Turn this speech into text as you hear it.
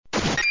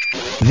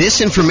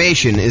This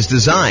information is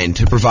designed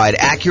to provide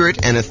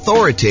accurate and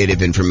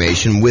authoritative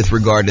information with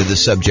regard to the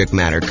subject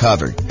matter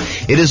covered.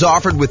 It is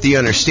offered with the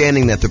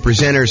understanding that the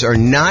presenters are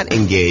not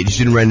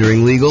engaged in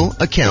rendering legal,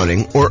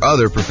 accounting, or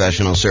other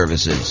professional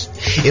services.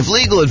 If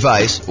legal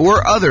advice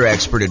or other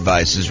expert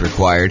advice is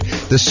required,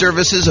 the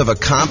services of a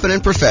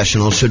competent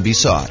professional should be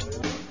sought.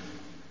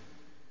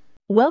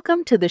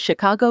 Welcome to the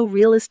Chicago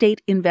Real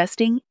Estate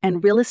Investing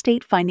and Real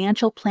Estate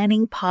Financial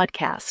Planning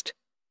Podcast.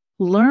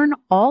 Learn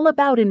all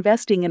about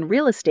investing in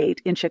real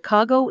estate in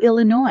Chicago,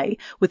 Illinois,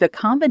 with a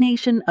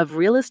combination of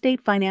real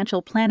estate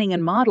financial planning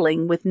and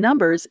modeling with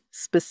numbers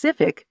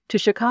specific to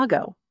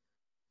Chicago.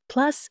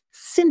 Plus,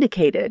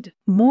 syndicated,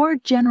 more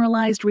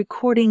generalized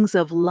recordings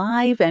of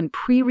live and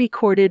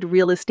pre-recorded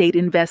real estate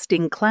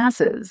investing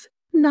classes,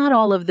 not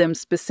all of them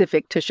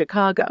specific to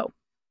Chicago.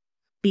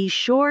 Be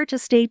sure to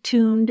stay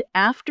tuned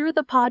after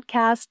the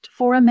podcast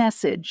for a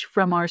message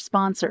from our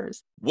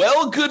sponsors.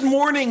 Well, good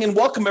morning and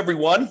welcome,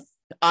 everyone.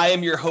 I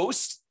am your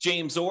host,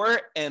 James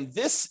Orr, and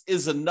this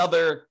is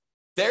another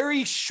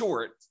very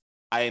short,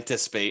 I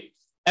anticipate,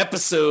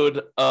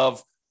 episode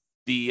of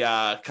the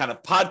kind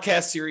of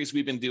podcast series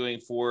we've been doing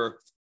for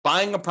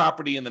buying a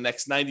property in the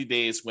next 90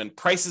 days when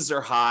prices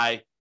are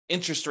high,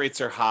 interest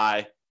rates are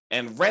high,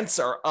 and rents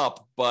are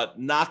up, but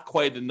not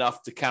quite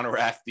enough to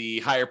counteract the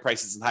higher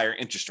prices and higher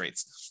interest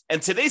rates.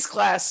 And today's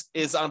class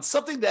is on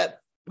something that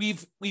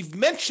we've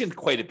mentioned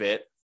quite a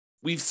bit.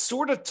 We've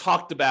sort of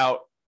talked about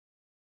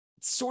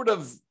sort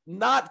of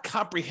not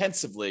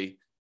comprehensively,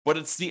 but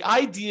it's the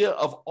idea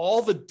of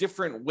all the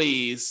different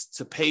ways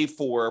to pay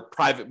for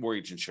private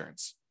mortgage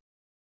insurance.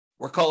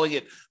 We're calling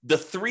it the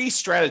 3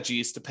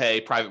 strategies to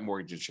pay private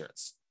mortgage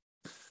insurance.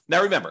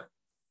 Now, remember,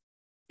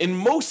 in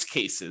most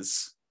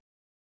cases,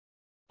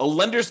 a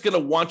lender's going to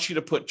want you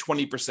to put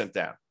 20%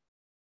 down.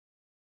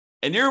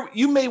 And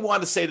you may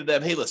want to say to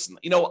them, hey, listen,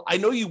 I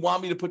know you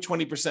want me to put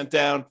 20%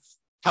 down.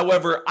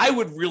 However, I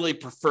would really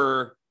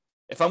prefer,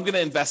 if I'm going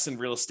to invest in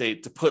real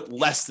estate, to put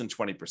less than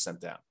 20%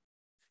 down.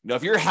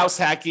 If you're house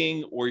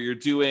hacking or you're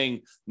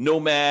doing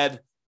nomad,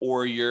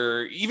 or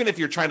even if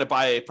you're trying to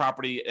buy a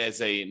property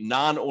as a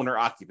non-owner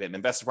occupant,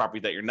 invest in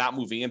property that you're not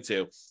moving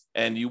into,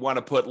 and you want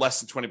to put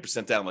less than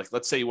 20% down, like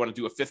let's say you want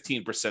to do a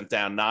 15%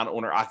 down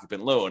non-owner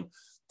occupant loan,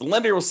 the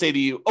lender will say to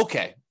you,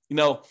 okay,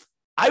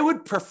 I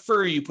would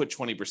prefer you put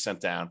 20%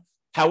 down.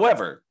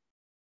 However,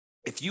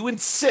 if you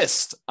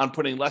insist on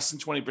putting less than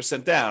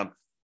 20% down,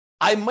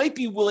 I might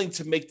be willing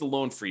to make the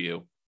loan for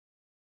you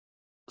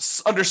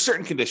under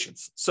certain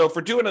conditions. So for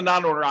doing a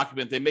non-owner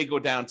occupant, they may go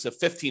down to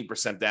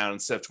 15% down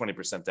instead of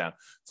 20% down.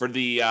 For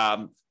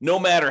the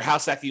nomad or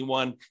house hacking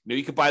one,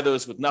 you could buy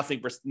those with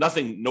nothing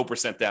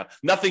percent down.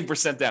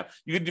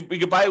 You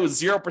could buy it with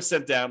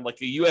 0% down,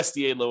 like a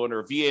USDA loan or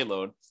a VA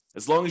loan,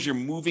 as long as you're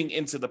moving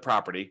into the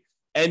property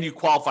and you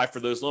qualify for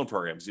those loan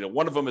programs.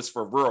 One of them is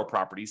for rural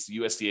properties, the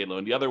USDA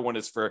loan. The other one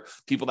is for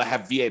people that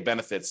have VA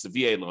benefits, the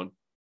VA loan.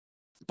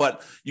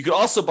 But you could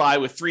also buy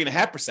with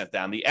 3.5%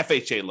 down, the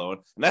FHA loan.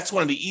 And that's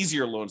one of the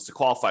easier loans to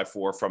qualify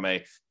for from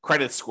a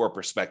credit score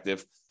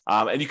perspective.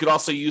 And you could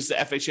also use the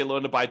FHA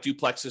loan to buy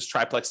duplexes,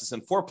 triplexes,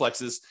 and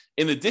fourplexes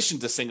in addition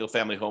to single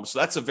family homes. So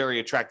that's a very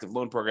attractive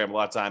loan program a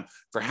lot of time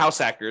for house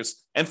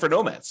hackers and for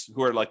nomads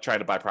who are like trying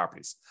to buy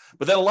properties.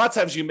 But then a lot of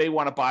times you may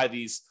want to buy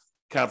these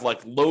kind of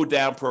like low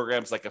down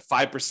programs, like a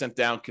 5%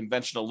 down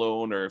conventional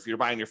loan, or if you're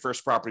buying your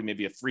first property,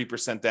 maybe a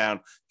 3%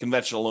 down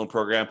conventional loan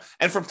program.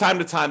 And from time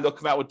to time, they'll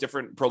come out with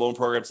different pro loan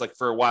programs. Like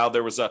for a while,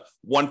 there was a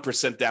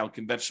 1% down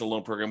conventional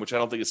loan program, which I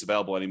don't think is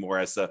available anymore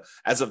as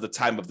of the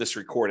time of this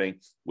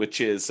recording,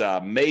 which is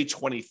May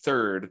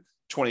 23rd,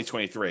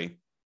 2023.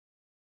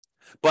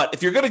 But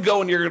if you're going to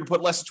go and you're going to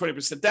put less than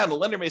 20% down, the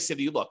lender may say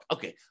to you, look,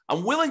 okay,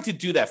 I'm willing to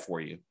do that for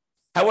you.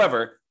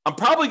 However, I'm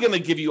probably going to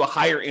give you a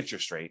higher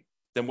interest rate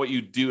than what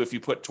you do if you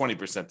put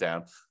 20%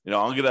 down.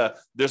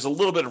 There's a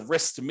little bit of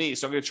risk to me,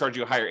 so I'm going to charge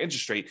you a higher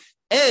interest rate.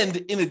 And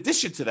in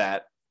addition to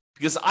that,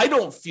 because I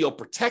don't feel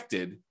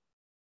protected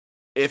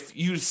if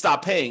you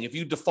stop paying, if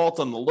you default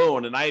on the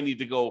loan and I need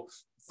to go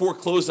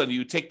foreclose on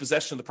you, take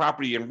possession of the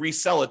property and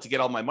resell it to get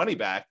all my money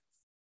back,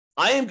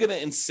 I am going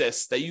to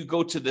insist that you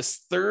go to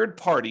this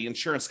third-party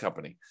insurance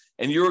company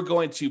and you're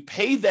going to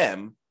pay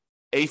them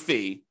a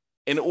fee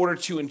in order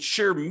to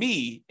insure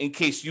me in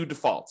case you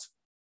default.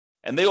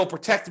 And they will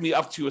protect me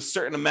up to a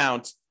certain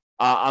amount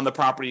on the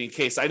property in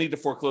case I need to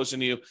foreclose on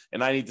you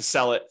and I need to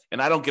sell it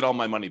and I don't get all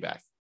my money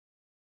back.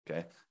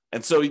 Okay.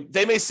 And so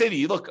they may say to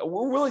you, look,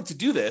 we're willing to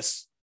do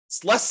this.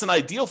 It's less than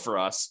ideal for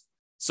us.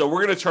 So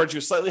we're going to charge you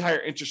a slightly higher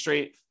interest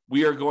rate.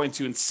 We are going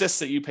to insist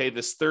that you pay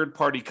this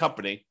third-party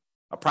company,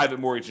 a private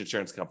mortgage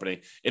insurance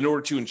company, in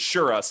order to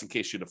insure us in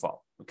case you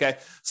default. Okay.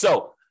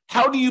 So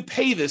how do you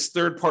pay this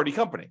third-party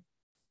company?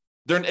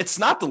 It's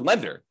not the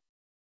lender.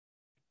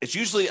 It's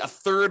usually a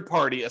third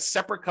party, a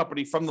separate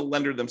company from the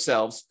lender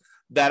themselves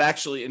that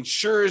actually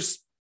insures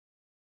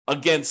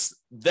against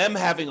them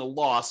having a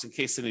loss in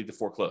case they need to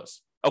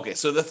foreclose. Okay,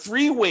 so the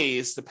 3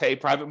 ways to pay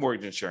private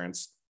mortgage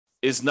insurance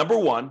is, number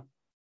 1,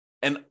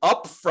 an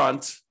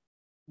upfront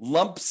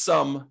lump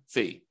sum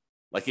fee,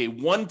 like a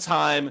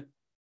one-time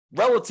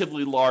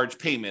relatively large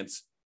payment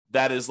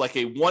that is like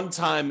a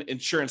one-time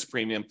insurance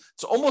premium.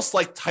 It's almost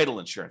like title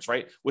insurance,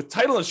 right? With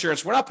title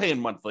insurance, we're not paying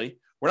monthly.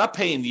 We're not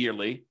paying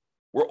yearly.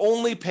 We're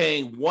only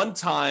paying one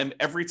time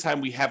every time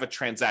we have a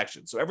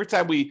transaction. So every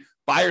time we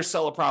buy or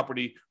sell a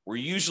property, we're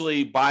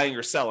usually buying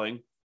or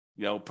selling,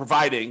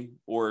 providing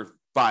or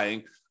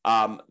buying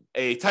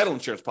a title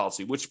insurance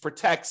policy, which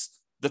protects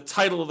the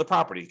title of the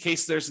property in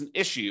case there's an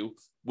issue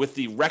with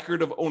the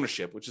record of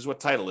ownership, which is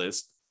what title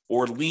is,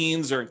 or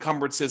liens or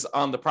encumbrances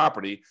on the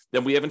property,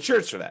 then we have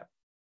insurance for that.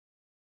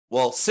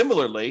 Well,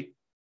 similarly,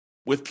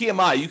 with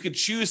PMI, you could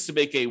choose to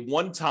make a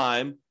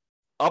one-time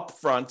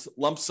upfront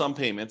lump sum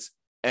payment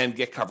and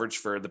get coverage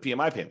for the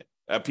PMI payment,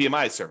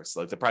 PMI service,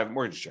 like the private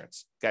mortgage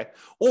insurance, okay?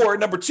 Or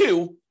number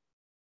two,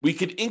 we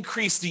could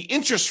increase the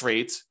interest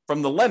rate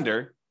from the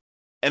lender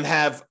and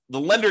have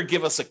the lender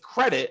give us a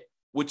credit,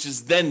 which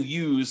is then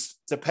used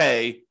to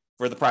pay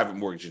for the private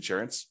mortgage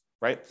insurance,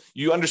 right?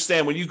 You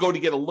understand when you go to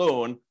get a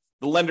loan,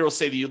 the lender will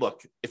say to you,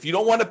 look, if you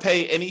don't want to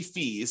pay any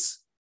fees,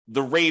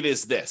 the rate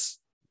is this,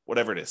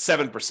 whatever it is,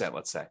 7%,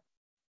 let's say.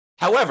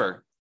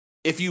 However,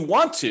 if you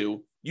want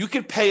to, you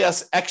could pay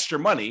us extra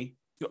money.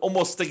 You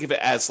almost think of it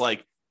as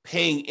like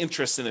paying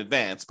interest in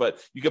advance,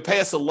 but you could pay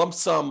us a lump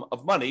sum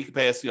of money. You could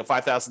pay us,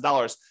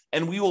 $5,000,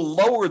 and we will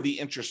lower the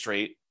interest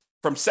rate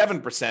from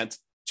 7%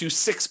 to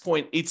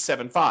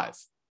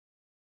 6.875.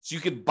 So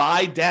you could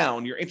buy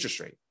down your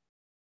interest rate.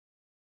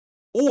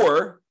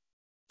 Or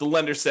the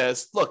lender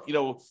says, look,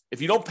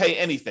 if you don't pay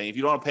anything, if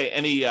you don't want to pay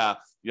any,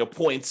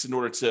 points in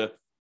order to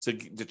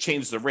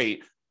change the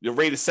rate is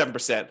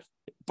 7%.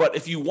 But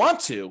if you want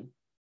to,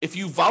 if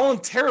you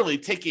voluntarily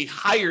take a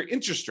higher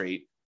interest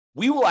rate,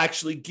 we will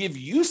actually give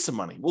you some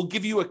money. We'll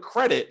give you a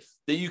credit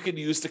that you can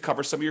use to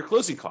cover some of your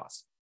closing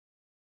costs.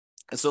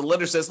 And so the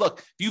lender says, look,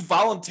 if you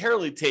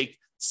voluntarily take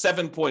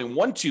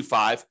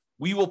 7.125,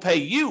 we will pay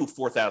you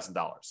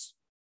 $4,000.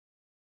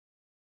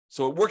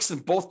 So it works in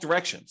both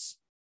directions.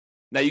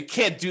 Now, you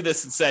can't do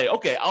this and say,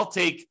 okay, I'll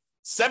take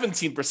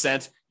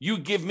 17%, you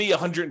give me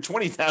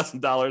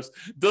 $120,000.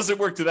 Doesn't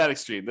work to that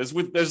extreme.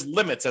 There's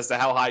limits as to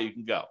how high you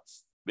can go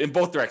in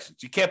both directions.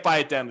 You can't buy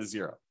it down to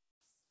zero,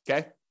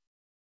 okay?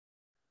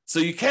 So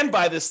you can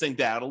buy this thing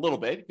down a little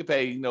bit. You can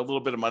pay a little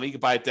bit of money. You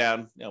can buy it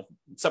down, in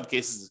some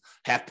cases,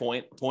 half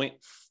point. You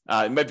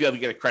might be able to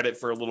get a credit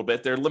for a little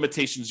bit. There are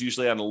limitations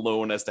usually on a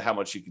loan as to how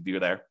much you can do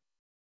there.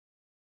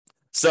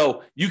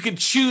 So you can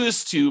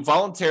choose to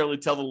voluntarily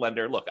tell the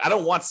lender, look, I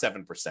don't want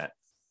 7%.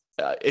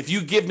 If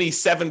you give me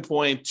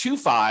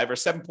 7.25 or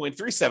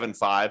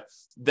 7.375,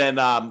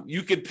 then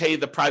you could pay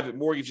the private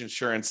mortgage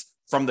insurance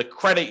from the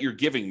credit you're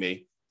giving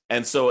me.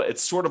 And so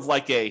it's sort of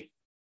like a,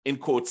 in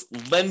quotes,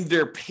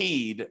 lender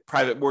paid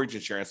private mortgage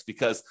insurance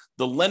because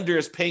the lender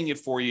is paying it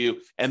for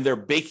you and they're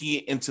baking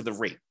it into the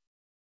rate.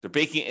 They're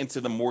baking it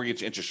into the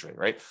mortgage interest rate,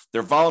 right?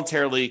 You're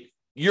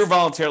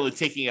voluntarily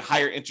taking a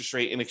higher interest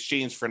rate in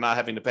exchange for not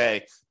having to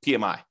pay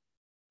PMI.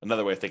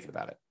 Another way of thinking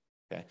about it.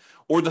 Okay.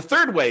 Or the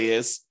third way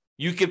is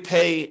you could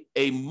pay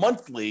a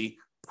monthly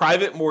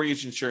private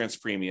mortgage insurance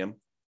premium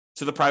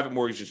to the private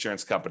mortgage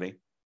insurance company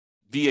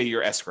via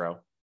your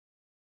escrow,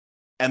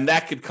 and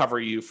that could cover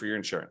you for your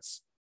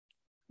insurance.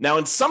 Now,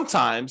 and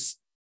sometimes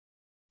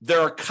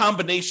there are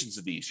combinations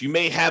of these. You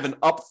may have an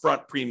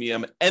upfront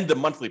premium and a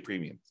monthly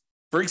premium.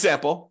 For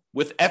example,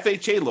 with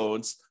FHA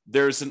loans,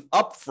 there's an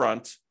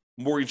upfront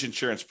mortgage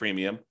insurance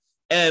premium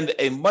and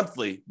a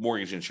monthly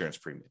mortgage insurance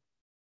premium.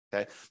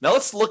 Okay. Now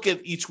let's look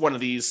at each one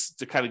of these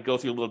to kind of go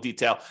through a little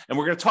detail. And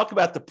we're going to talk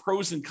about the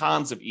pros and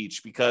cons of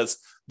each because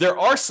there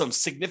are some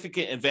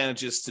significant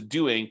advantages to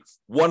doing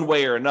one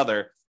way or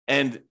another.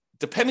 And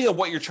depending on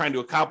what you're trying to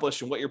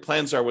accomplish and what your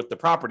plans are with the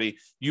property,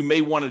 you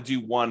may want to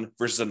do one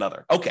versus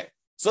another. Okay.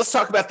 So let's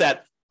talk about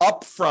that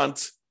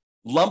upfront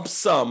lump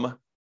sum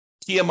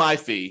PMI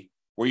fee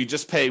where you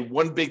just pay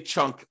one big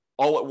chunk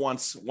all at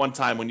once, one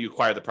time when you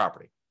acquire the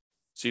property.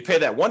 So you pay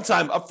that one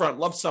time upfront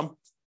lump sum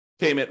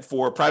payment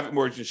for private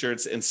mortgage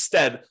insurance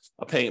instead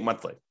of paying it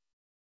monthly.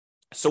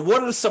 So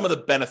what are some of the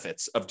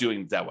benefits of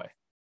doing it that way?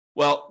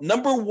 Well,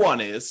 number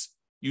one is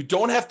you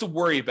don't have to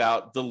worry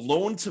about the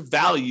loan to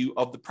value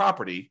of the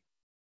property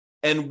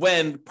and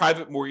when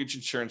private mortgage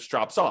insurance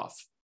drops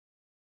off.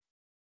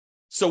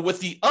 So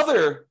with the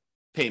other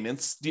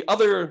payments, the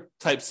other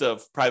types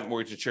of private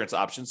mortgage insurance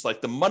options,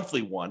 like the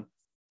monthly one,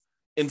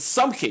 in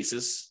some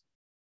cases,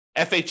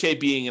 FHA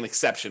being an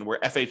exception, where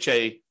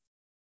FHA,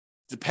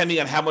 depending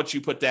on how much you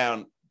put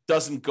down,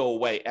 doesn't go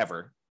away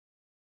ever.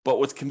 But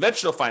with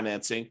conventional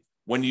financing,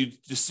 when you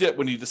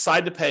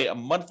decide to pay a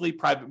monthly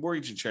private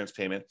mortgage insurance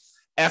payment,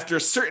 after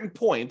a certain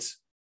point,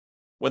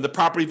 when the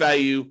property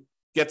value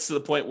gets to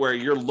the point where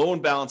your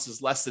loan balance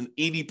is less than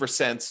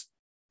 80%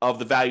 of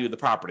the value of the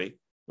property,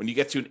 when you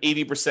get to an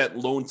 80%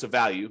 loan to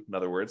value, in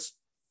other words,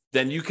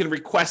 then you can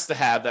request to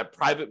have that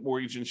private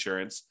mortgage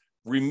insurance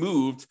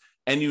removed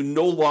and you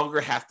no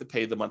longer have to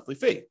pay the monthly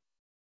fee.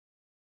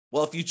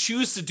 Well, if you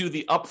choose to do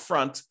the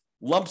upfront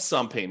lump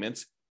sum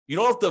payment, you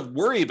don't have to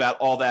worry about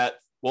all that.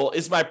 Well,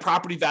 is my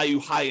property value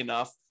high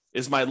enough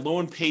Is my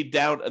loan paid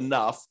down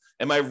enough?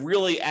 Am I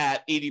really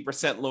at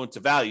 80% loan to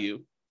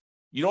value?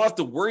 You don't have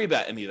to worry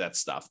about any of that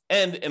stuff.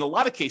 And in a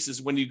lot of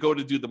cases, when you go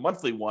to do the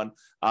monthly one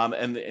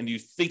and you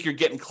think you're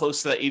getting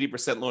close to that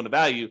 80% loan to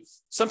value,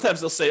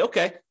 sometimes they'll say,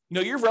 okay,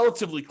 you're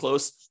relatively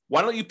close.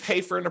 Why don't you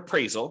pay for an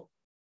appraisal?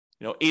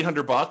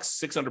 $800,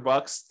 $600,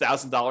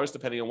 $1,000,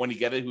 depending on when you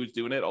get it, who's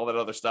doing it, all that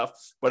other stuff.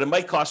 But it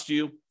might cost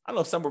you, I don't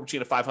know, somewhere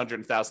between $500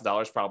 and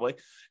 $1,000 probably,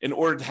 in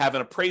order to have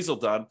an appraisal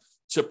done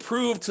to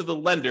prove to the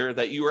lender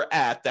that you are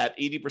at that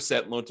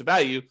 80% loan to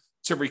value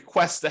to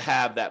request to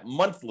have that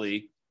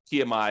monthly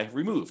PMI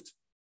removed.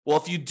 Well,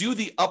 if you do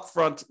the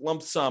upfront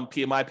lump sum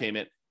PMI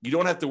payment, you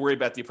don't have to worry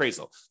about the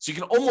appraisal. So you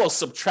can almost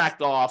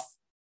subtract off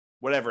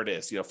whatever it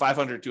is,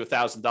 $500 to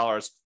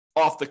 $1,000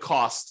 off the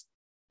cost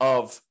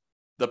of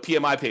the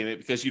PMI payment,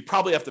 because you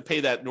probably have to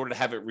pay that in order to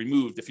have it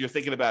removed if you're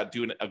thinking about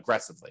doing it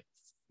aggressively.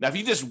 Now, if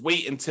you just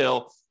wait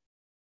until,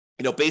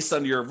 based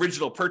on your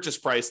original purchase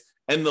price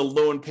and the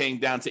loan paying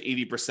down to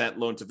 80%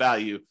 loan to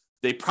value,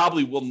 they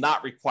probably will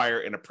not require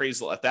an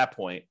appraisal at that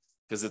point,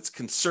 because it's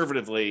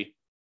conservatively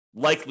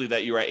likely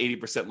that you're at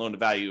 80% loan to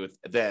value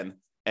then,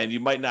 and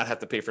you might not have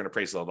to pay for an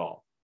appraisal at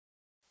all.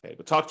 Okay,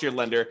 but talk to your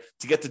lender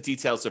to get the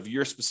details of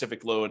your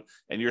specific loan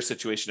and your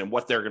situation and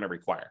what they're going to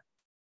require.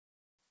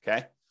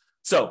 Okay,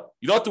 so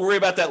you don't have to worry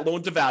about that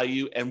loan to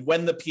value and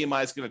when the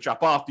PMI is going to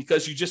drop off,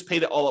 because you just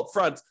paid it all up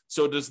front,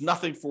 so it does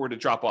nothing for it to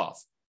drop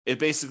off. It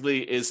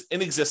basically is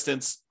in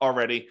existence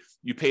already.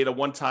 You paid a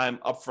one-time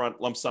upfront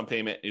lump sum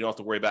payment. And you don't have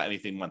to worry about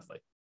anything monthly.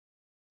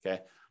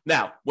 Okay.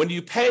 Now, when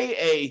you pay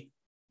a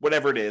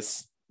whatever it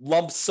is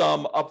lump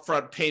sum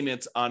upfront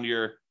payment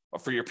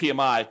for your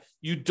PMI,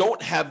 you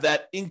don't have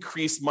that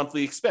increased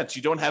monthly expense.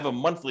 You don't have a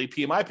monthly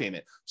PMI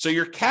payment, so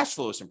your cash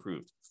flow is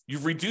improved.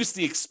 You've reduced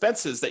the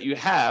expenses that you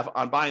have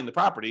on buying the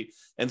property,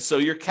 and so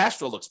your cash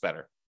flow looks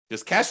better.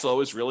 Because cash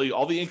flow is really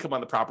all the income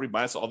on the property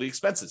minus all the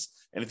expenses.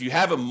 And if you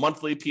have a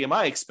monthly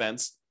PMI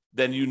expense,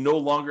 then you no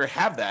longer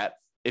have that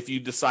if you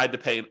decide to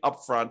pay an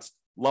upfront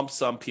lump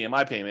sum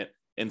PMI payment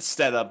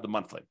instead of the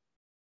monthly.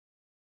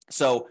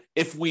 So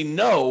if we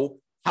know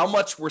how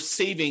much we're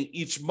saving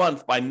each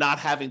month by not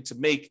having to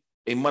make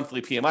a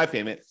monthly PMI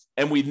payment,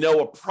 and we know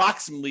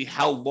approximately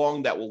how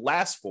long that will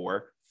last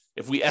for,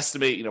 if we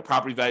estimate,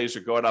 property values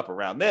are going up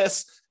around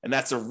this, and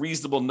that's a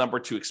reasonable number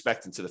to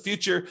expect into the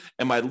future,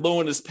 and my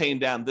loan is paying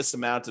down this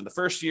amount in the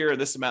first year and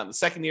this amount in the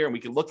second year, and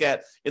we can look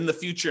at in the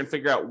future and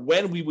figure out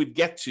when we would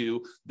get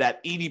to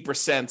that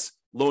 80%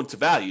 loan to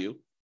value.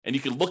 And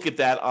you can look at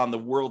that on the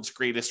world's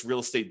greatest real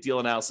estate deal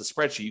analysis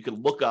spreadsheet. You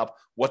can look up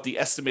what the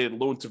estimated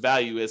loan to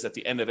value is at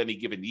the end of any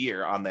given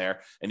year on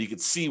there, and you can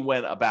see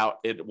when about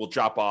it will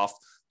drop off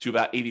to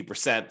about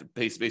 80%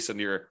 based on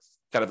your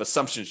kind of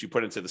assumptions you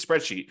put into the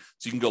spreadsheet.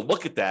 So you can go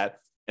look at that.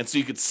 And so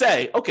you could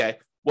say, okay,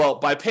 well,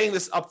 by paying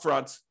this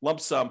upfront lump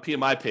sum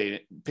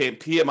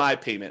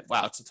PMI payment,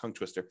 wow, it's a tongue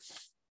twister,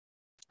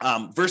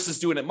 versus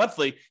doing it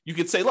monthly, you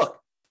could say, look,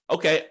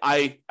 okay,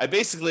 I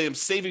basically am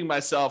saving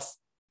myself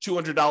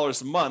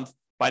 $200 a month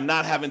by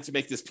not having to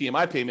make this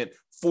PMI payment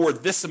for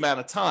this amount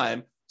of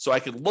time. So I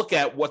could look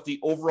at what the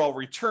overall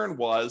return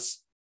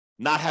was,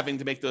 not having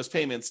to make those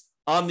payments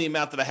on the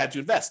amount that I had to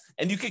invest.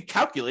 And you could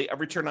calculate a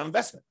return on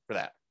investment for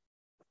that.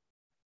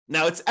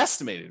 Now it's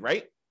estimated,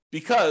 right?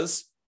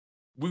 Because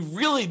we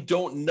really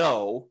don't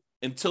know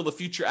until the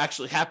future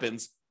actually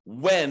happens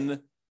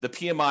when the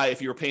PMI,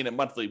 if you were paying it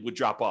monthly, would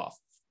drop off.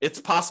 It's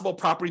possible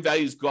property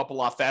values go up a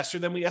lot faster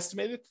than we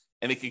estimated,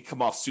 and it can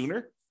come off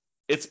sooner.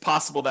 It's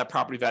possible that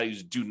property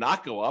values do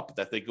not go up,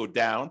 that they go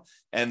down,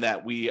 and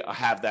that we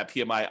have that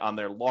PMI on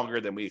there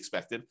longer than we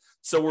expected.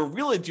 So we're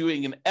really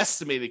doing an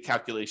estimated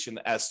calculation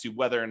as to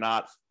whether or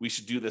not we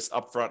should do this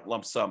upfront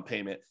lump sum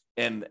payment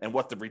and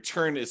what the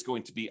return is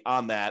going to be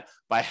on that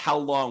by how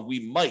long we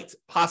might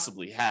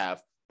possibly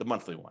have the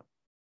monthly one.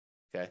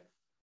 Okay.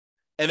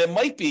 And it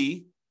might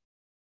be,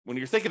 when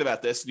you're thinking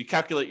about this, you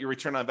calculate your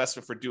return on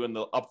investment for doing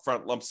the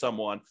upfront lump sum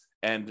one,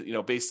 and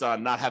based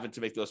on not having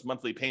to make those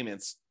monthly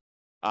payments,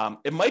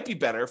 it might be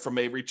better from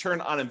a return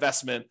on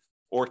investment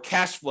or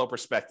cash flow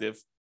perspective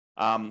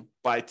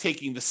by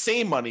taking the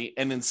same money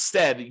and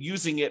instead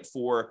using it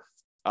for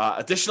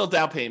additional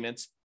down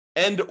payments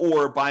and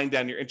or buying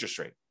down your interest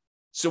rate.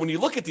 So when you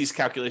look at these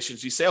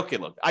calculations, you say, okay,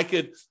 look,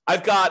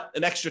 I've got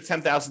an extra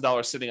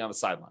 $10,000 sitting on the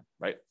sideline,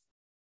 right?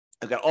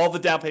 I've got all the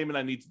down payment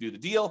I need to do the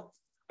deal.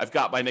 I've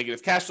got my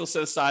negative cash flow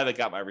set aside. I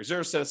got my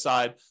reserves set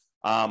aside.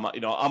 I'm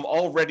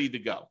all ready to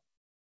go.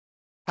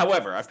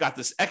 However, I've got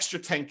this extra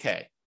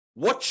 10K.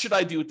 What should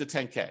I do with the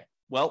 10K?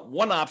 Well,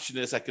 one option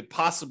is I could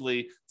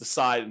possibly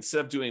decide,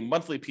 instead of doing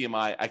monthly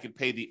PMI, I could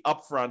pay the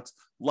upfront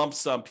lump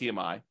sum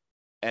PMI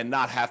and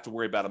not have to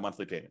worry about a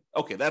monthly payment.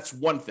 Okay, that's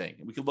one thing.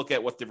 We could look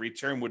at what the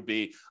return would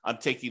be on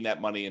taking that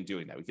money and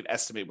doing that. We could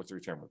estimate what the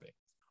return would be.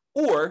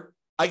 Or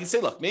I can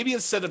say, look, maybe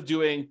instead of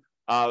doing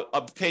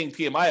paying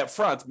PMI up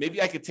front,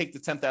 maybe I could take the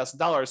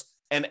 $10,000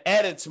 and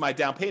add it to my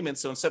down payment.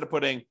 So instead of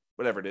putting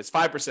whatever it is,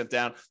 5%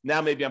 down, now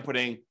maybe I'm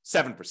putting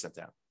 7%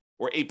 down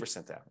or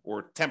 8% down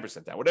or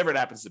 10% down, whatever it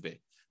happens to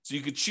be. So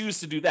you could choose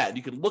to do that.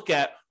 You can look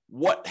at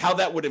how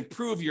that would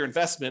improve your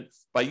investment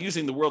by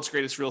using the world's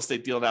greatest real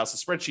estate deal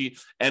analysis spreadsheet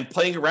and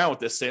playing around with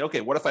this, saying,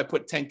 okay, what if I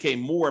put 10K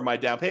more in my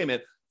down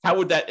payment? How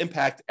would that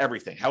impact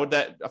everything? How would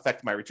that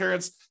affect my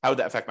returns? How would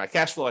that affect my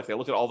cash flow? I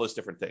look at all those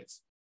different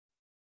things.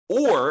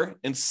 Or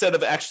instead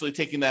of actually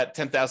taking that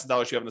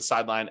 $10,000 you have on the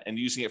sideline and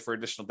using it for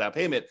additional down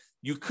payment,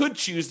 you could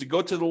choose to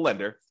go to the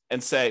lender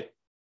and say,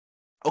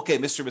 okay,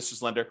 Mr. and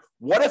Mrs. Lender,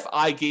 what if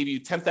I gave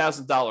you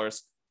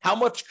 $10,000? How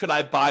much could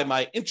I buy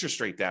my interest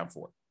rate down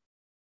for?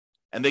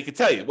 And they could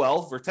tell you,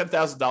 well, for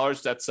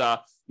 $10,000, that's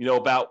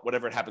about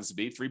whatever it happens to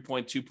be,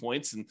 3.2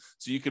 points. And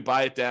so you could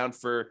buy it down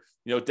for,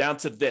 down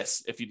to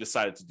this if you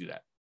decided to do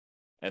that.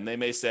 And they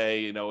may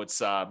say, it's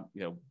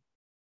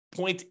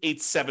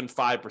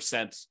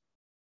 0.875%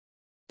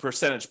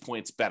 percentage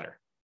points better.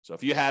 So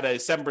if you had a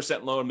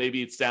 7% loan,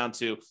 maybe it's down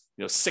to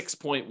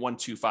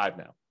 6.125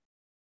 now.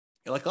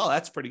 You're like, oh,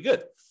 that's pretty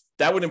good.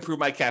 That would improve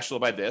my cash flow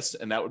by this,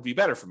 and that would be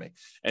better for me.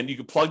 And you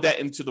could plug that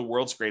into the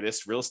world's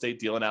greatest real estate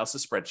deal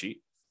analysis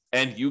spreadsheet,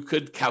 and you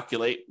could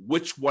calculate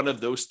which one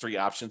of those three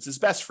options is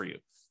best for you.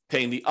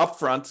 Paying the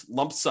upfront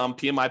lump sum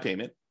PMI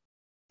payment,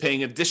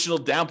 paying additional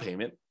down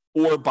payment,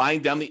 or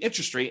buying down the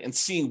interest rate and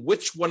seeing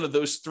which one of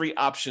those three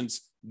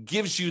options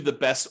gives you the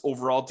best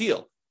overall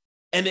deal.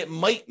 And it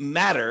might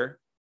matter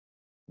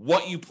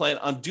what you plan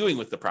on doing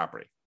with the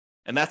property.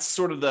 And that's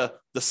sort of the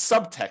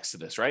subtext of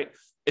this, right?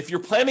 If you're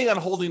planning on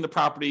holding the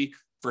property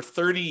for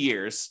 30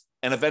 years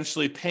and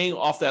eventually paying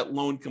off that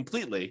loan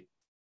completely,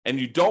 and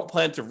you don't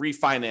plan to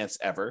refinance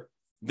ever,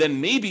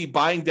 then maybe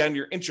buying down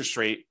your interest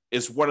rate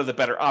is one of the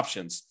better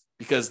options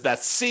because that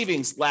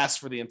savings lasts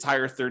for the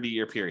entire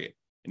 30-year period.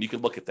 And you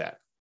can look at that.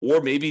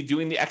 Or maybe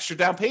doing the extra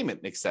down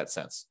payment makes that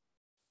sense.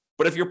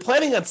 But if you're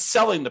planning on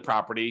selling the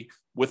property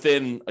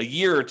within a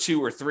year or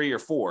two or three or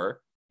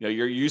four,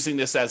 you're using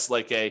this as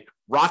like a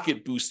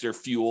rocket booster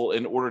fuel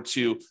in order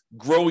to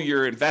grow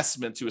your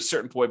investment to a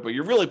certain point, but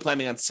you're really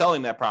planning on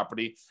selling that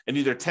property and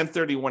either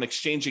 1031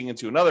 exchanging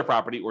into another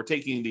property or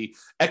taking the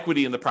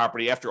equity in the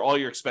property after all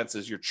your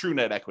expenses, your true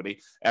net equity,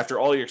 after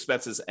all your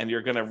expenses, and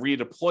you're going to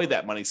redeploy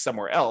that money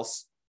somewhere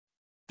else,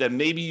 then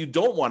maybe you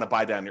don't want to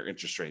buy down your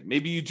interest rate.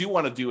 Maybe you do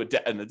want to do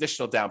an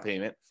additional down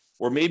payment,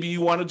 or maybe you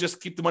want to just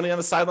keep the money on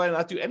the sideline and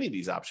not do any of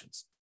these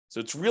options.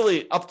 So it's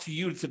really up to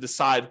you to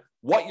decide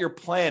what your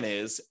plan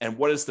is and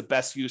what is the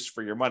best use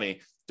for your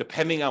money,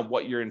 depending on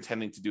what you're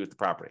intending to do with the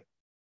property.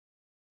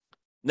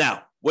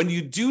 Now, when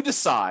you do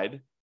decide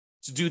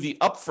to do the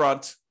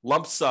upfront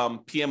lump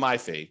sum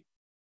PMI fee,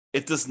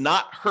 it does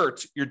not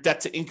hurt your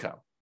debt to income,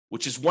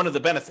 which is one of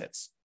the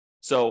benefits.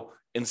 So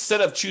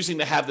instead of choosing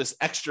to have this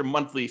extra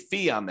monthly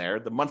fee on there,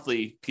 the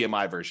monthly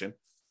PMI version,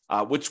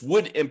 which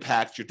would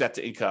impact your debt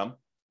to income,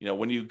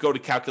 when you go to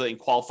calculate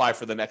and qualify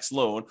for the next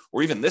loan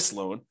or even this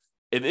loan,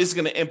 it is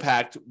going to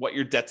impact what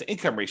your debt to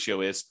income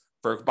ratio is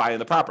for buying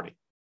the property.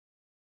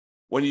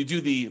 When you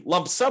do the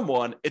lump sum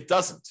one, it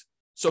doesn't.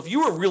 So if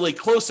you were really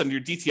close on your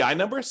DTI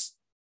numbers,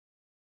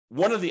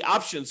 one of the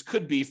options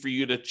could be for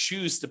you to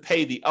choose to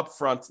pay the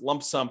upfront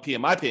lump sum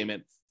PMI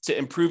payment to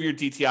improve your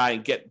DTI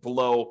and get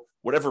below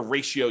whatever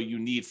ratio you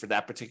need for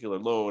that particular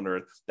loan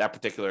or that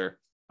particular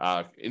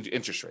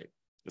interest rate.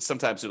 But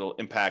sometimes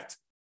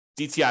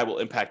DTI will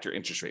impact your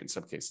interest rate in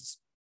some cases.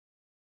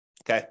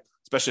 Okay.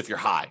 Especially if you're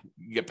high,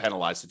 you get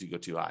penalized if you go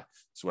too high.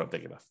 That's what I'm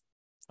thinking of.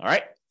 All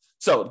right.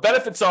 So the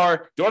benefits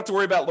are, don't have to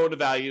worry about loan to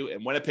value.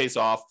 And when it pays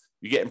off,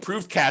 you get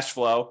improved cash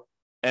flow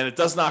and it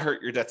does not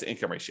hurt your debt to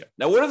income ratio.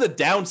 Now, what are the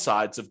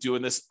downsides of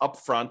doing this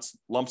upfront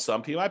lump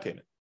sum PMI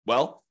payment?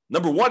 Well,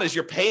 number one is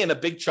you're paying a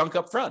big chunk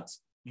up front.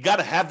 You got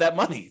to have that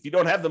money. If you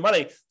don't have the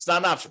money, it's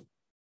not an option,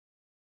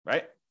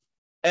 right?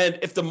 And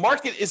if the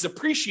market is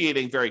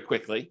appreciating very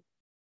quickly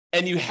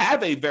and you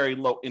have a very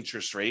low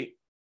interest rate,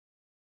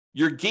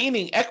 you're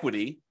gaining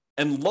equity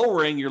and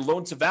lowering your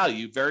loan to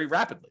value very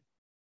rapidly,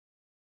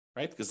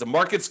 right? Because the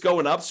market's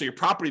going up, so your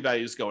property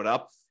value is going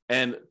up,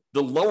 and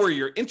the lower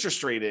your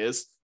interest rate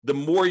is, the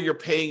more you're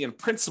paying in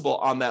principal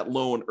on that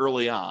loan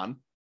early on.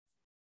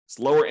 It's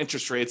lower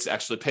interest rates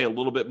actually pay a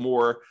little bit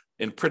more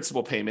in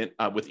principal payment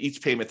with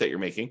each payment that you're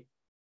making.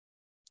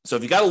 So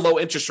if you got a low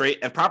interest rate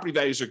and property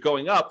values are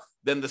going up,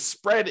 then the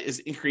spread is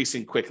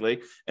increasing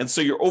quickly. And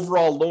so your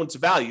overall loan to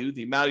value,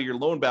 the amount of your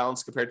loan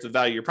balance compared to the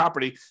value of your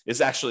property,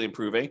 is actually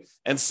improving.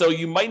 And so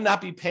you might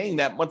not be paying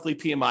that monthly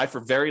PMI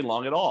for very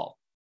long at all.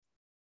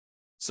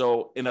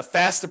 So in a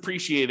fast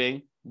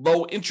appreciating,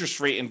 low interest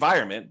rate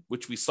environment,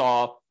 which we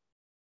saw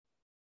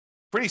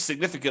pretty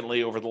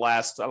significantly over the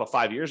last,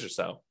 5 years or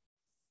so,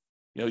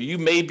 you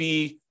may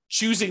be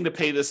choosing to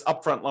pay this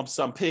upfront lump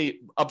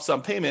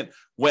sum payment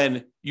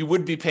when you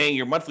would be paying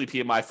your monthly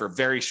PMI for a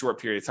very short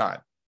period of time.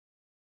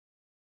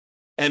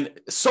 And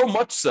so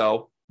much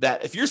so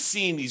that if you're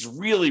seeing these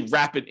really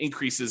rapid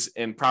increases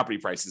in property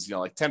prices,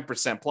 like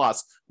 10%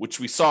 plus, which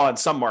we saw in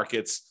some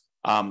markets,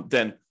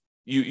 then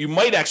you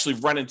might actually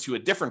run into a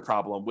different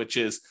problem, which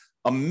is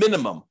a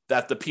minimum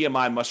that the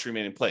PMI must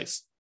remain in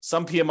place.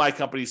 Some PMI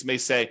companies may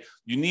say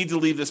you need to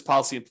leave this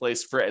policy in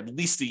place for at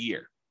least a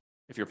year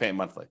if you're paying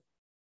monthly.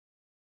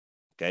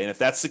 Okay, and if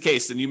that's the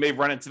case, then you may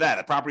run into that.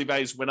 The property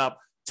values went up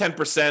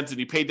 10% and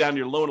you pay down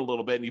your loan a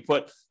little bit and you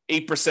put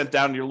 8%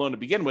 down your loan to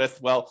begin with,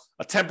 well,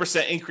 a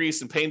 10%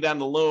 increase in paying down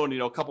the loan,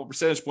 a couple of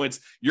percentage points,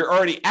 you're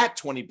already at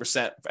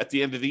 20% at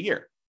the end of the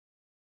year.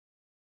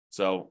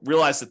 So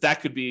realize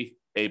that could be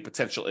a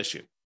potential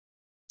issue.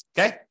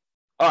 Okay.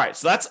 All right.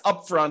 So that's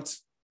upfront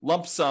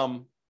lump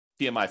sum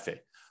PMI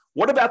fee.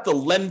 What about the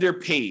lender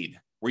paid,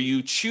 where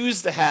you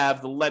choose to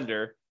have the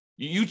lender,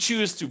 you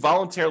choose to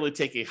voluntarily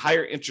take a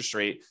higher interest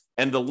rate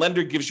and the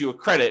lender gives you a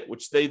credit,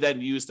 which they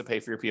then use to pay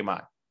for your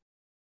PMI?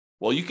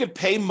 Well, you could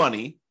pay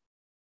money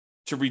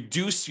to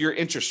reduce your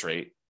interest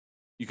rate.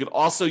 You could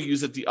also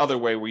use it the other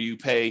way, where you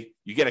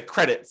get a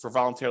credit for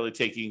voluntarily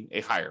taking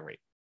a higher rate.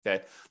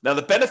 Okay. Now,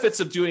 the benefits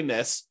of doing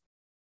this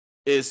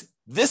is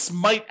this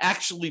might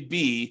actually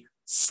be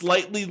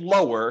slightly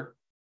lower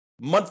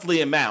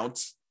monthly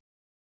amount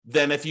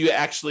than if you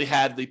actually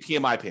had the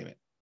PMI payment.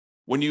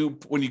 When you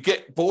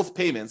get both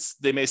payments,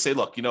 they may say,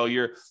 look,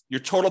 your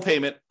total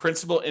payment,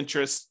 principal,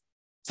 interest,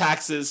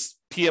 taxes,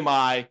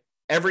 PMI,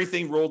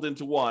 everything rolled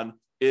into one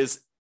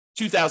is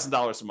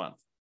 $2,000 a month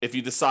if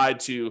you decide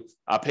to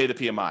pay the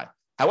PMI.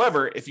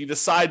 However, if you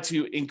decide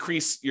to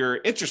increase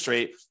your interest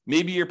rate,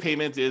 maybe your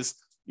payment is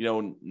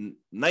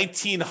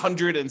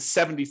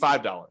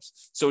 $1,975.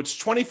 So it's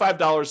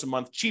 $25 a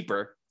month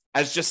cheaper,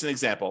 as just an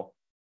example,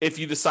 if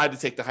you decide to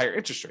take the higher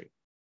interest rate.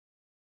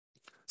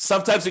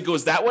 Sometimes it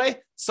goes that way.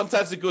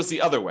 Sometimes it goes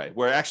the other way,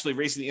 where actually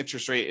raising the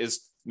interest rate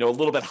is a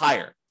little bit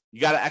higher. You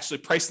got to actually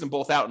price them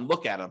both out and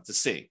look at them to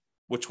see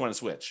which one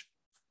is which.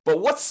 But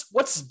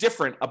what's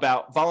different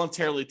about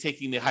voluntarily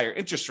taking the higher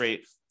interest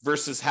rate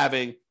versus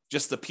having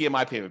just the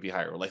PMI payment be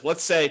higher? Like,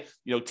 let's say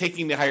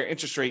taking the higher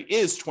interest rate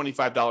is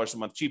 $25 a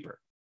month cheaper.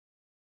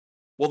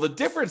 Well, the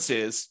difference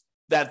is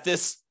that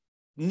this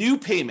new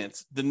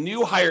payment, the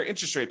new higher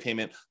interest rate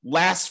payment,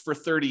 lasts for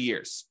 30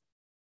 years.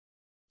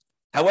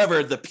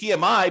 However, the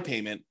PMI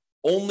payment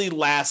only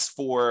lasts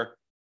for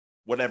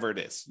whatever it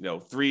is,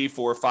 3,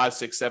 4, 5,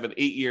 6, 7,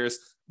 8 years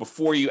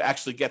before you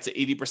actually get to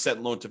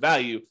 80% loan to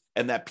value.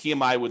 And that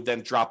PMI would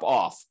then drop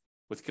off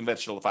with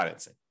conventional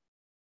financing.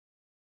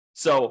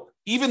 So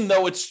even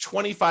though it's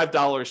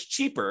 $25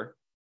 cheaper,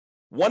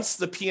 once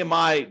the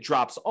PMI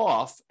drops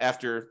off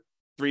after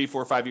 3,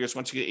 4, 5 years,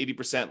 once you get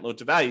 80% loan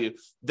to value,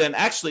 then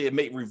actually it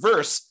may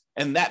reverse,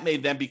 and that may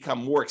then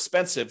become more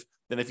expensive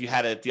than if you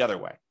had it the other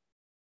way.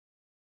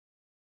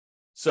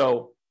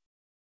 So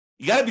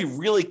you got to be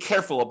really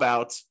careful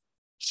about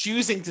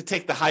choosing to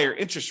take the higher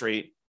interest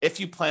rate if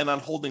you plan on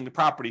holding the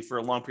property for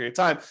a long period of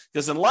time,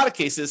 because in a lot of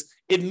cases,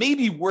 it may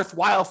be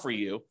worthwhile for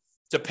you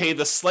to pay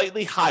the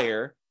slightly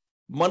higher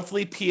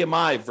monthly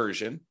PMI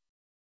version,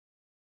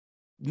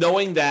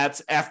 knowing that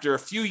after a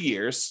few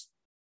years,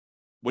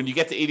 when you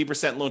get to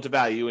 80% loan to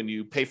value and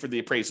you pay for the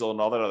appraisal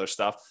and all that other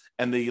stuff,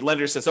 and the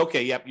lender says,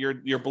 okay, yep,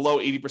 you're below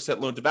 80%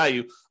 loan to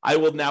value, I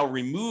will now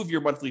remove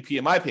your monthly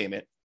PMI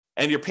payment,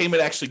 and your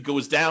payment actually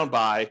goes down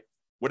by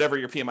whatever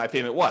your PMI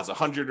payment was,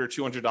 $100 or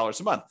 $200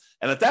 a month.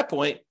 And at that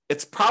point,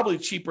 it's probably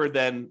cheaper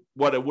than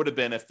what it would have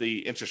been if the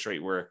interest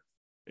rate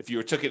if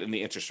you took it in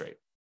the interest rate.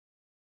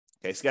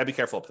 Okay, so you got to be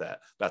careful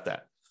about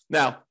that.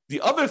 Now,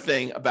 the other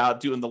thing about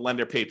doing the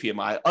lender paid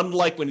PMI,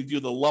 unlike when you do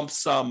the lump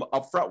sum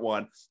upfront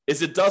one,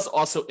 is it does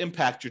also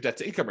impact your debt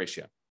to income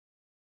ratio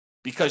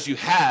because you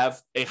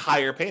have a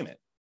higher payment.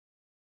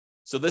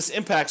 So this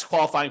impacts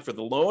qualifying for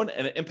the loan,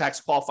 and it impacts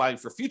qualifying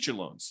for future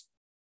loans,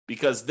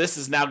 because this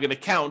is now going to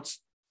count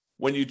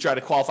when you try to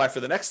qualify for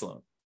the next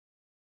loan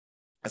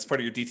as part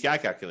of your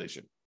DTI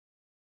calculation.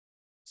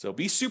 So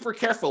be super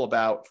careful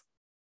about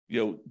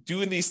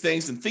doing these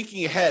things and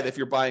thinking ahead if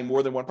you're buying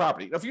more than one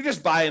property. Now, if you're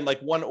just buying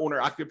like one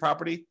owner occupied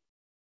property,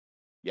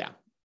 yeah,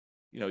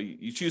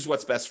 you choose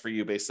what's best for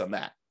you based on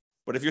that.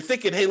 But if you're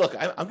thinking, hey, look,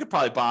 I'm going to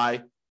probably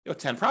buy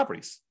 10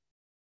 properties.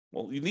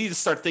 Well, you need to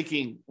start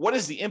thinking, what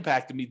is the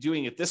impact of me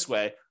doing it this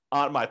way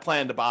on my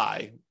plan to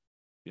buy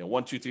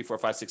 1, 2, 3, 4,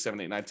 5, 6,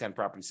 7, 8, 9, 10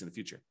 properties in the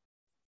future?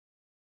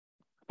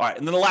 All right.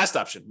 And then the last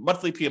option,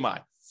 monthly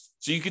PMI.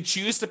 So you could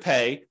choose to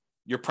pay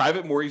your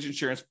private mortgage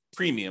insurance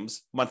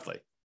premiums monthly.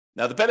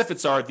 Now, the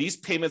benefits are these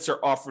payments are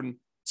often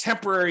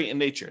temporary in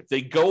nature.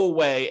 They go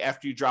away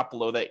after you drop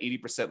below that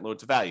 80% loan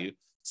to value.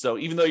 So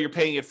even though you're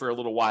paying it for a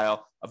little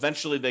while,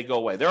 eventually they go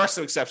away. There are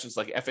some exceptions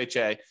like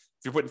FHA. If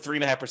you're putting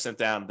 3.5%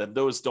 down, then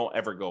those don't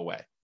ever go away.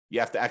 You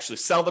have to actually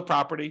sell the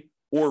property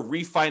or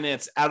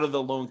refinance out of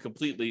the loan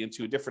completely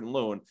into a different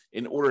loan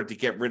in order to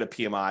get rid of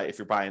PMI if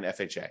you're buying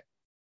FHA.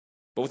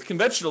 But with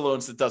conventional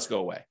loans, it does go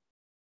away.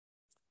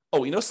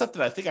 Oh,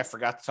 something I think I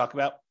forgot to talk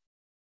about?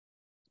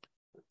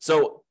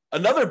 So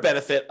another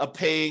benefit of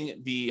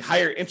paying the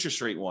higher interest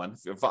rate one,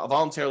 if you're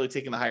voluntarily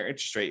taking the higher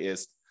interest rate,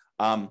 is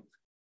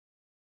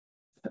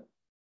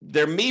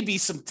there may be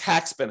some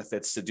tax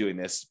benefits to doing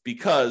this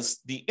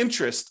because the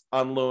interest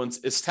on loans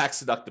is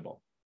tax deductible.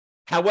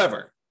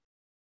 However,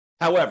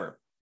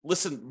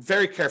 listen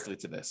very carefully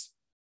to this.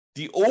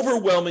 The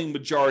overwhelming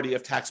majority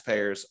of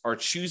taxpayers are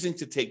choosing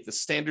to take the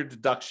standard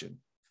deduction,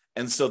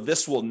 and so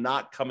this will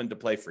not come into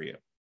play for you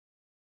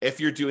if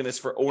you're doing this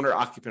for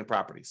owner-occupant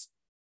properties.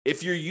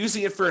 If you're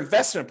using it for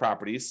investment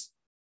properties,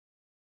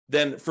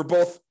 then for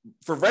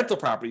rental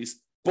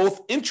properties,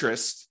 both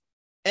interest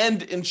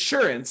and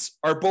insurance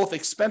are both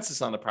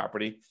expenses on the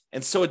property.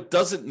 And so it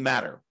doesn't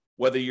matter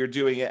whether you're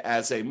doing it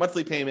as a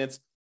monthly payment,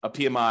 a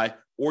PMI,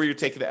 or you're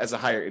taking it as a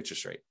higher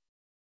interest rate.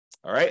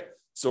 All right.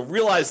 So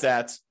realize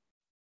that,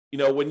 if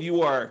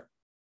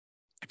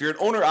you're an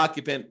owner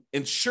occupant,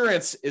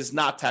 insurance is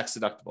not tax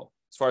deductible,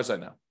 as far as I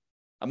know.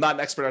 I'm not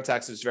an expert on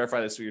taxes.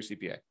 Verify this with your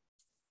CPA.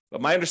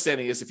 But my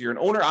understanding is if you're an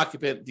owner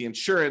occupant, the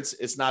insurance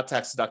is not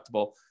tax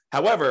deductible.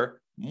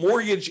 However,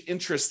 mortgage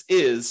interest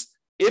is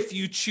if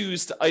you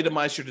choose to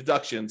itemize your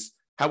deductions.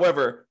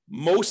 However,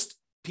 most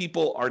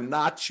people are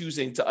not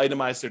choosing to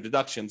itemize their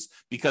deductions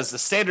because the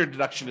standard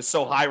deduction is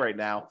so high right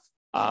now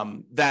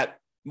that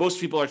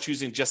most people are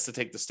choosing just to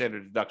take the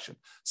standard deduction.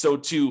 So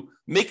to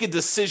make a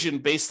decision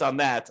based on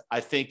that, I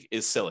think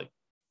is silly.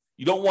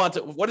 You don't want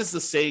to, what is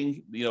the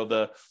saying,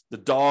 the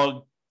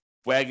dog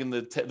wagging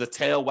the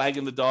tail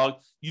wagging the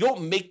dog? You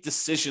don't make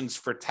decisions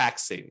for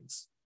tax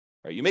savings,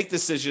 right? You make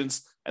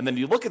decisions and then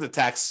you look at the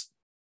tax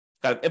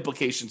kind of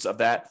implications of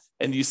that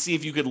and you see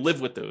if you could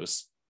live with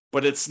those.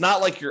 But it's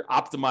not like you're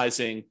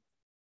optimizing,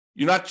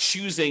 you're not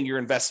choosing your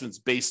investments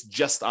based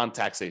just on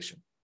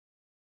taxation.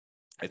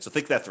 All right, so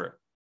think that through.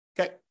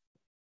 Okay.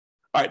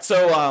 All right,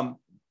 so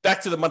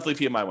back to the monthly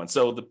PMI one.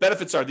 So the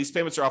benefits are these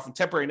payments are often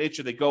temporary in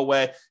nature. They go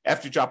away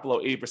after you drop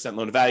below 80%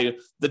 loan to value.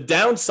 The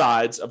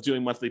downsides of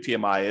doing monthly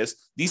PMI is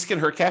these can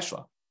hurt cash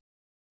flow.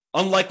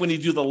 Unlike when you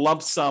do the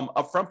lump sum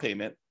upfront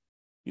payment,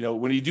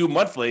 when you do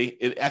monthly,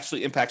 it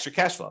actually impacts your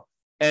cash flow.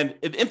 And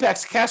it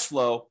impacts cash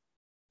flow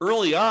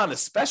early on,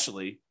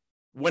 especially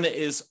when it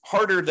is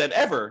harder than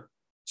ever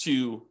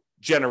to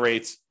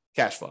generate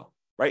cash flow,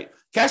 right?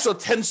 Cash flow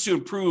tends to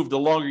improve the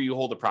longer you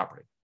hold a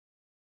property.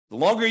 The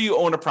longer you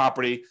own a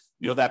property,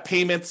 that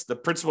payment, the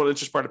principal and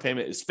interest part of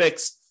payment is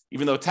fixed,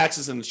 even though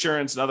taxes and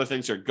insurance and other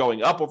things are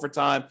going up over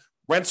time.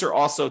 Rents are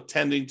also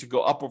tending to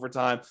go up over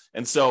time.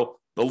 And so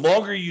the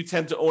longer you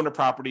tend to own a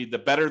property, the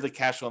better the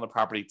cash flow on the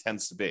property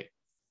tends to be.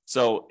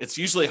 So it's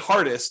usually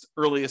hardest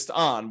earliest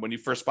on when you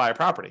first buy a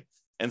property.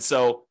 And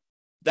so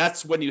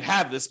that's when you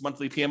have this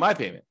monthly PMI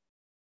payment,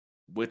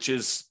 which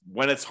is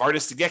when it's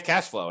hardest to get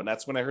cash flow. And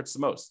that's when it hurts the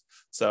most.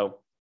 So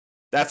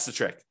that's the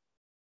trick.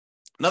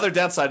 Another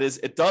downside is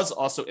it does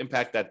also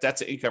impact that debt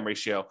to income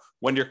ratio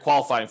when you're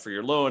qualifying for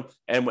your loan,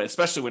 and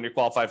especially when you're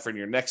qualifying for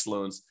your next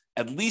loans,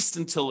 at least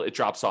until it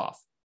drops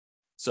off.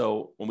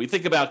 So when we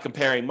think about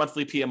comparing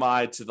monthly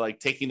PMI to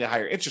taking the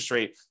higher interest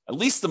rate, at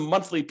least the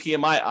monthly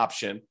PMI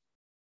option,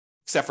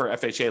 except for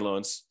FHA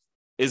loans,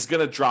 is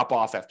going to drop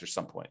off after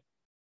some point.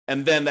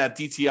 And then that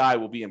DTI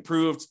will be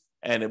improved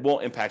and it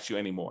won't impact you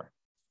anymore.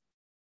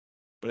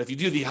 But if you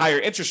do the higher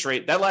interest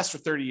rate, that lasts for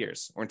 30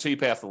 years or until you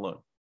pay off the loan.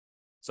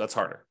 So that's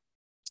harder.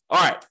 All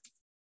right.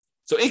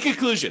 So in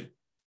conclusion,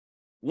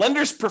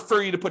 lenders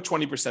prefer you to put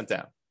 20%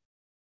 down.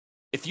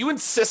 If you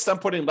insist on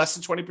putting less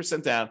than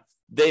 20% down,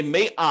 they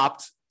may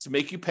opt to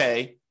make you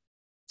pay,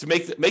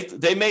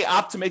 they may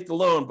opt to make the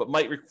loan, but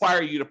might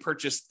require you to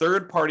purchase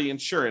third-party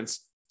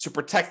insurance to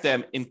protect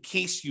them in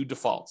case you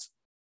default.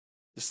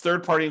 This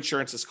third-party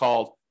insurance is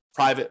called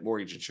private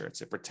mortgage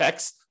insurance. It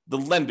protects the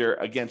lender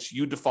against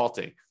you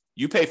defaulting.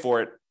 You pay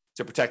for it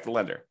to protect the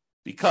lender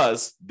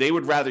because they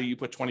would rather you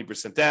put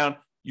 20% down.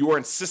 You are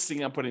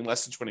insisting on putting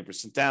less than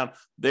 20% down.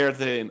 They're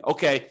saying,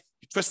 okay,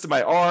 you twisted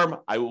my arm.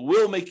 I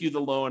will make you the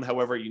loan.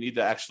 However, you need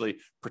to actually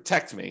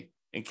protect me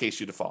in case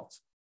you default.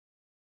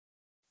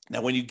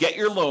 Now, when you get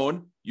your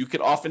loan, you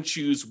can often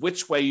choose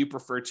which way you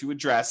prefer to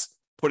address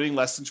putting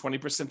less than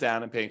 20%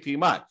 down and paying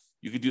PMI.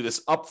 You could do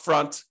this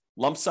upfront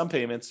lump sum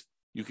payments.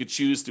 You could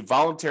choose to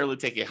voluntarily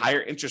take a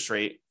higher interest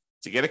rate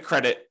to get a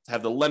credit to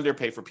have the lender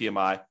pay for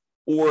PMI,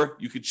 or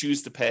you could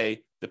choose to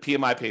pay the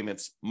PMI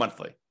payments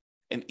monthly.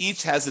 And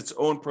each has its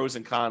own pros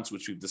and cons,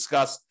 which we've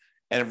discussed.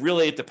 And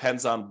really, it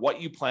depends on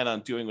what you plan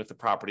on doing with the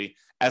property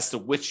as to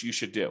which you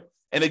should do.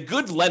 And a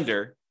good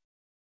lender,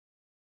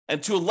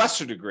 and to a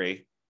lesser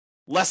degree,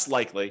 less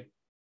likely,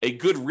 a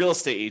good real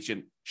estate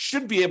agent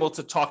should be able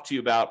to talk to you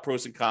about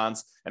pros and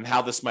cons and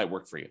how this might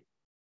work for you.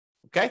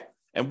 Okay?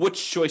 And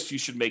which choice you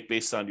should make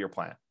based on your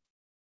plan.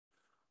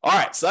 All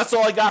right, so that's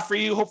all I got for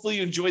you. Hopefully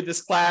you enjoyed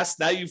this class.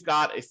 Now you've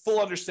got a full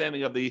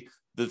understanding of the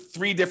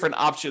three different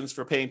options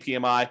for paying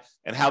PMI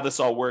and how this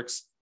all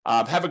works.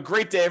 Have a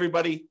great day,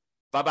 everybody.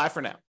 Bye-bye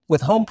for now.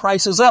 With home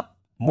prices up,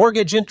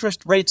 mortgage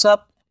interest rates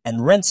up,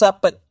 and rents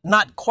up, but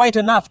not quite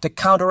enough to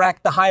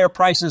counteract the higher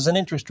prices and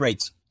interest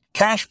rates,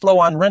 cash flow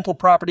on rental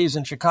properties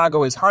in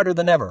Chicago is harder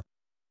than ever.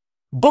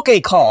 Book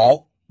a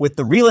call with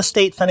the Real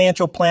Estate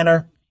Financial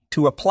Planner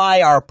to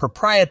apply our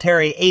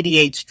proprietary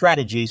 88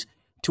 strategies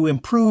to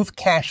improve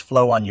cash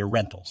flow on your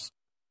rentals.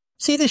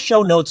 See the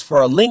show notes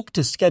for a link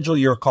to schedule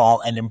your call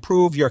and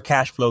improve your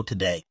cash flow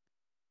today.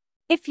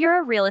 If you're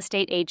a real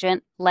estate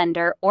agent,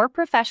 lender, or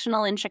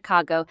professional in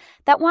Chicago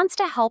that wants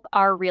to help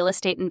our real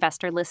estate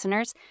investor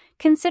listeners,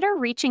 consider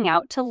reaching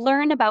out to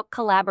learn about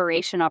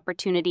collaboration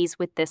opportunities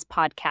with this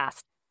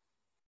podcast.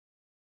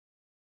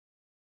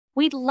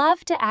 We'd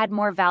love to add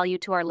more value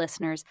to our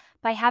listeners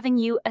by having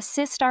you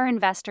assist our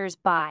investors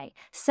buy,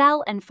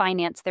 sell, and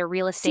finance their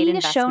real estate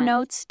investments. See the show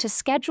notes to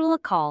schedule a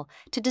call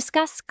to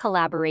discuss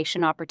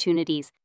collaboration opportunities.